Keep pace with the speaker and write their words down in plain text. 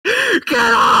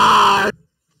Get on!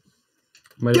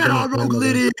 Get on, Rogue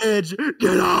Lineage!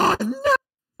 Get on! No!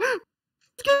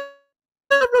 Get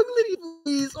on, Rogue Lineage,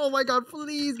 please! Oh my god,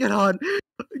 please get on!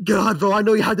 Get on, bro! I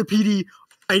know you have the PD.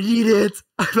 I need it.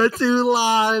 I've had 2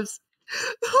 lives.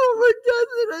 Oh my god,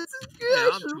 that's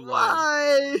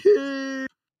why.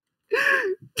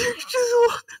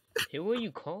 Who are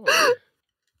you calling?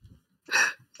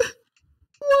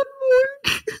 One more.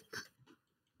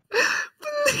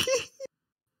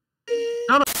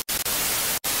 No, no.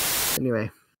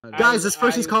 Anyway, guys, this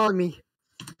person's calling me.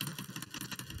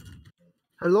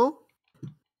 Hello?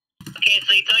 Okay,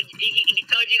 so he told you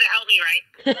to help me, right?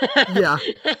 Yeah.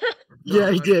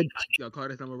 Yeah, he did. Yo, call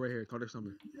this number right here. Call this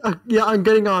number. Yeah, I'm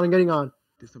getting on.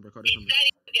 This number. Call this number.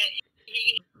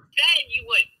 He said you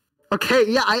would. Okay,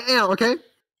 yeah, I am. Okay.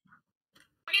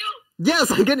 Are you? Yes,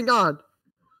 I'm getting on.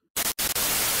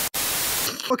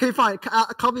 Okay, fine.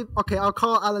 Call me. Okay, I'll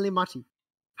call Alan Mati.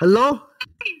 Hello?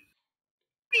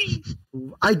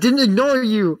 I didn't ignore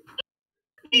you.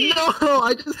 No,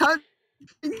 I just had.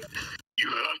 You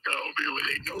have to help me with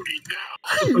it,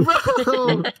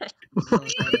 Bro.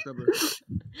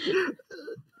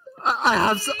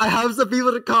 I have some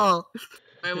people to call.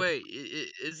 Wait,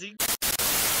 is he?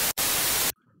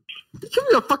 Give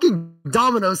me a fucking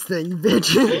Domino's thing, you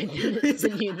bitch.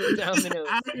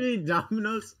 Actually,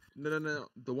 Domino's? No.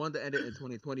 The one that ended in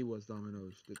 2020 was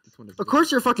Domino's. This one is. Of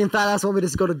course, your fucking fat ass want me to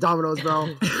just go to Domino's, bro.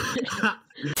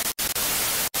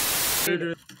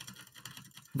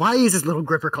 Why is this little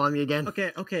gripper calling me again?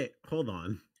 Okay, hold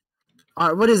on. All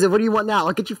right, what is it? What do you want now?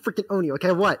 I'll get you freaking Oni.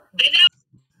 Okay, what? Okay,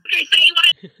 so you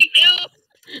want to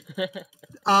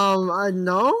do?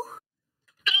 No.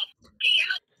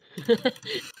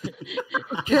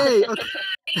 Okay.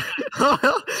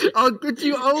 I'll get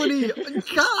you Oni.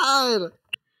 God.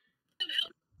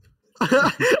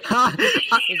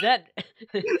 Is that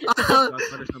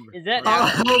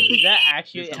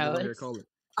actually Alex?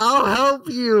 I'll help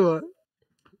you.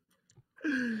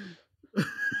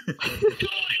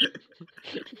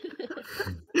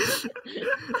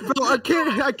 Bro, I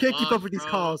can't keep up with these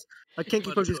calls. I can't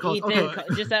keep up with these calls. Ethan, Okay.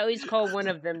 just at least call one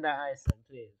of them that I said,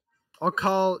 please. I'll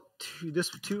call this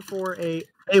 248.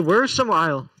 Hey, where's some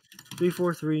aisle?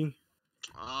 343.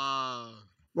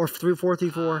 Or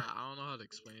 3434. I don't know how to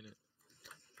explain it.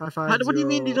 550. What do you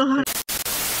mean you don't have?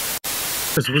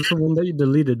 What's the one that you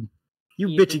deleted? You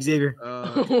bitch, Xavier.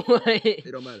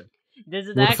 It don't matter. Does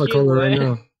it What if I actually call her right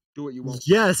work? now? Do what you want.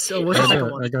 Yes. So what's the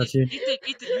second one? I got you.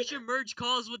 Ethan, you should merge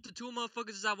calls with the 2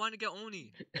 motherfuckers that want to get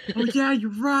Oni. Oh yeah, you're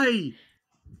right.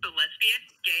 The lesbian,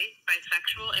 gay,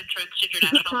 bisexual, and transgender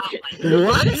national hotline.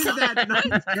 What? Is that not?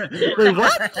 Wait,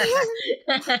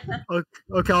 what?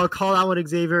 Okay, I'll call that one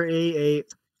Xavier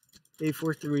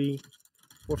 843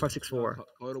 4564.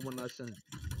 Call the one I sent.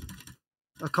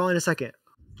 I'll call in a second.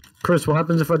 Chris, what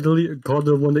happens if I call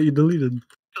the one that you deleted?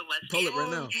 Call it right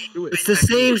now. Do it. It's the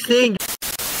same thing.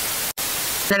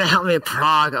 You're gonna help me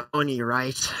Prague Oni,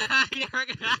 right?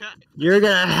 You're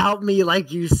gonna help me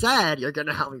like you said. You're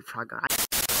gonna help me Prague.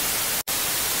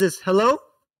 This hello?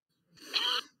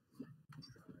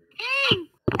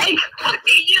 Hey,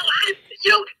 fucking you! I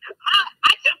should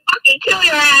fucking kill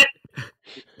your ass.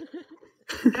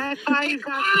 That's why you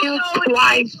got killed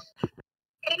twice.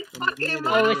 It's fucking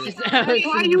Oh, it's just Alex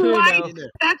why and you Bruno. white?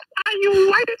 That's why you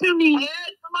white to me.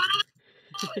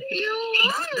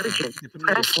 You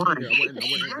Press 1.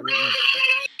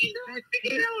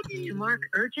 To mark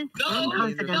urgent and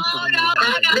confidential.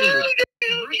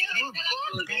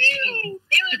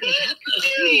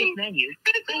 Menu.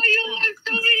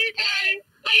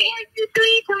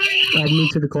 Add me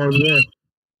to the calls there.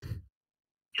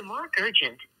 To mark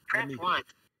urgent, press 1.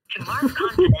 To mark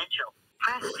confidential,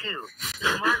 press 2.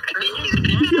 To mark urgent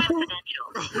and confidential,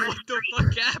 press 3. What the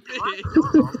fuck happened? To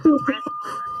mark normal, press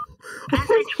 4.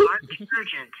 Message marked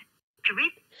urgent. To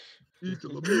read.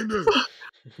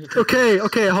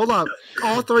 Okay, hold up.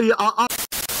 All three. Why are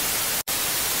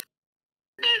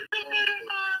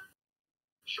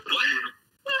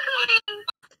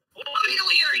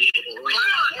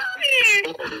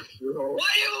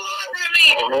you from me?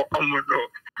 Oh my god.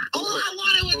 All I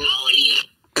wanted was Oli.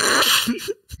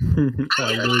 I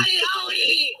wanted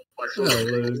Oli. That's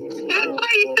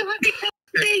why you fucking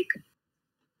fake.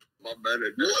 My bad.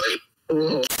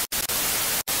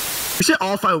 We should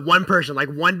all find one person, like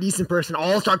one decent person.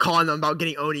 All start calling them about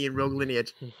getting Oni in Rogue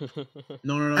Lineage.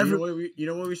 No. You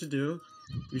know what we should do?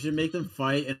 We should make them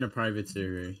fight in a private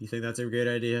server. You think that's a great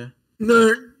idea?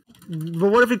 No,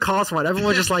 but what if he calls one?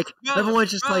 Everyone's just like, Well,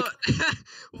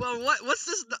 what's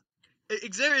this?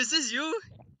 Xavier, is this you?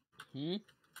 Hmm?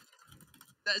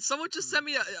 Someone just sent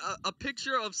me a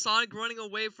picture of Sonic running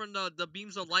away from the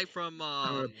beams of light from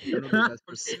I know that's from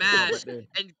the Smash, right there.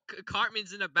 and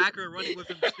Cartman's in the background running with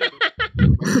him too.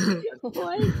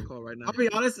 What? That call right now. I'll be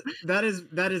honest. That is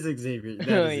Xavier. That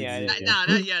Oh, is yeah, it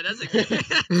Xavier. That's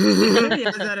exactly. He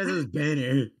has that as his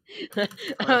banner.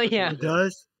 Oh yeah. It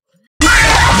does.